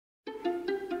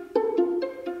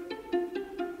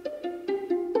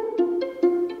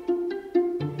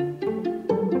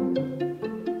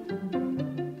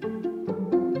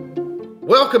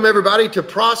Welcome everybody to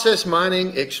Process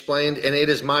Mining Explained, and it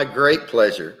is my great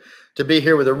pleasure to be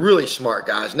here with a really smart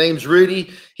guy. His name's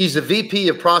Rudy. He's the VP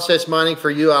of Process Mining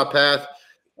for UiPath.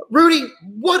 Rudy,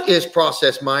 what is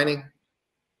process mining?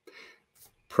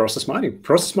 Process mining.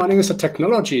 Process mining is a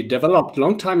technology developed a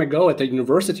long time ago at the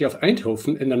University of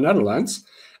Eindhoven in the Netherlands.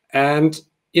 And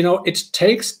it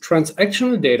takes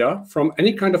transactional data from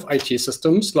any kind of IT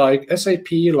systems like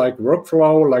SAP, like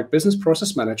workflow, like business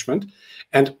process management.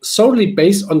 And solely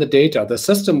based on the data, the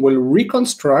system will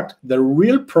reconstruct the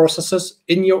real processes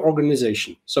in your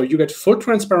organization. So you get full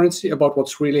transparency about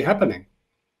what's really happening.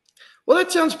 Well,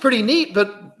 that sounds pretty neat,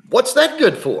 but what's that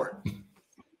good for?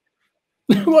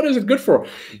 What is it good for?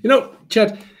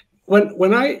 Chet,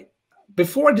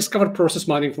 before I discovered process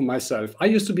mining for myself, I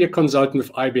used to be a consultant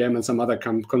with IBM and some other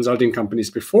consulting companies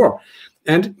before.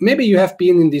 And maybe you have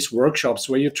been in these workshops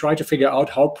where you try to figure out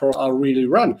how processes are really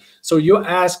run. So you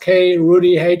ask, hey,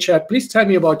 Rudy, hey, Chet, please tell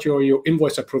me about your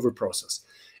invoice approval process.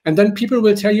 And then people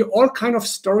will tell you all kinds of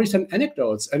stories and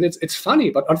anecdotes. And it's funny,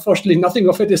 but unfortunately, nothing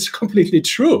of it is completely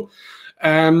true.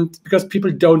 Because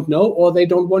people don't know, or they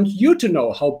don't want you to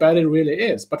know how bad it really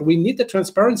is. But we need the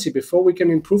transparency before we can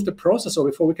improve the process or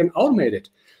before we can automate it.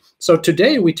 So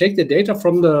today we take the data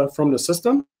from the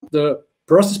system, the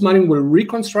process mining will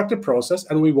reconstruct the process,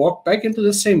 and we walk back into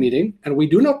the same meeting, and we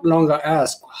do not longer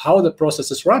ask how the process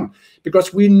is run,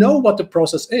 because we know what the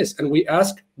process is, and we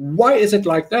ask, why is it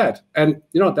like that? And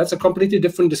that's a completely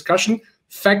different discussion,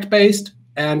 fact-based,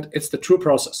 and it's the true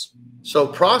process. So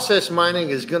process mining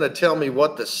is going to tell me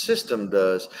what the system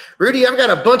does. Rudy, I've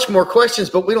got a bunch more questions,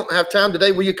 but we don't have time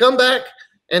today. Will you come back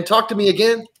and talk to me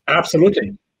again?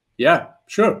 Absolutely. Yeah,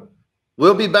 sure.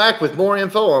 We'll be back with more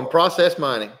info on process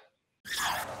mining.